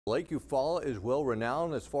Lake Eufaula is well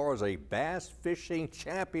renowned as far as a bass fishing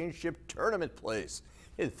championship tournament place.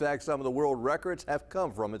 In fact, some of the world records have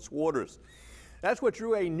come from its waters. That's what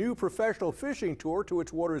drew a new professional fishing tour to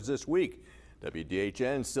its waters this week.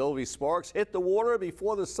 WDHN's Sylvie Sparks hit the water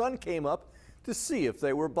before the sun came up to see if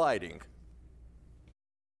they were biting.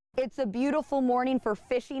 It's a beautiful morning for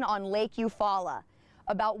fishing on Lake Eufaula.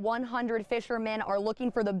 About 100 fishermen are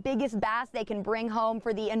looking for the biggest bass they can bring home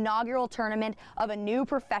for the inaugural tournament of a new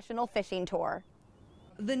professional fishing tour.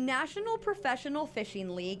 The National Professional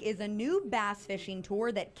Fishing League is a new bass fishing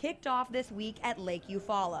tour that kicked off this week at Lake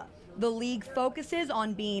Eufaula. The league focuses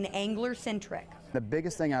on being angler-centric. The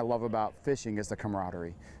biggest thing I love about fishing is the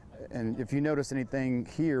camaraderie. And if you notice anything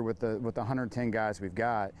here with the 110 guys we've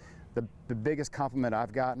got, the biggest compliment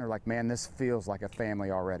I've gotten are like, man, this feels like a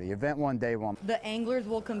family already. Event one, day one. The anglers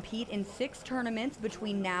will compete in 6 tournaments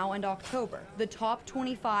between now and October. The top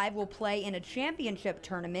 25 will play in a championship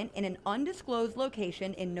tournament in an undisclosed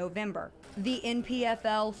location in November. The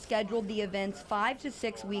NPFL scheduled the events 5 to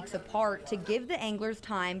 6 weeks apart to give the anglers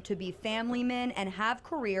time to be family men and have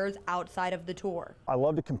careers outside of the tour. I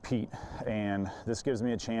love to compete, and this gives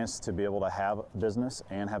me a chance to be able to have a business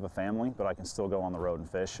and have a family, but I can still go on the road and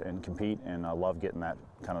fish and compete, and I love getting that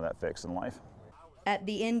fix in life. At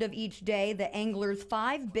the end of each day, the anglers'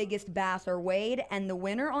 5 biggest bass are weighed, and the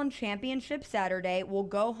winner on Championship Saturday will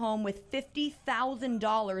go home with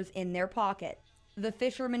 $50,000 in their pocket. The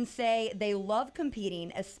fishermen say they love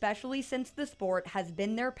competing, especially since the sport has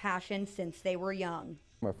been their passion since they were young.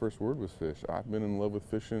 My first word was fish. I've been in love with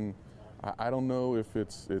fishing. I don't know if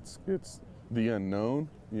it's the unknown,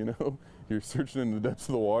 you know. You're searching in the depths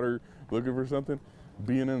of the water looking for something.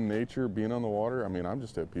 Being in nature, being on the water, I mean, I'm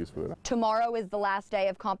just at peace with it. Tomorrow is the last day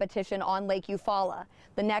of competition on Lake Eufaula.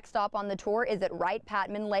 The next stop on the tour is at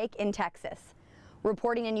Wright-Patman Lake in Texas.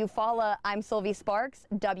 Reporting in Eufaula, I'm Sylvie Sparks,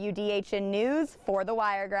 WDHN News for the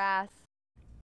Wiregrass.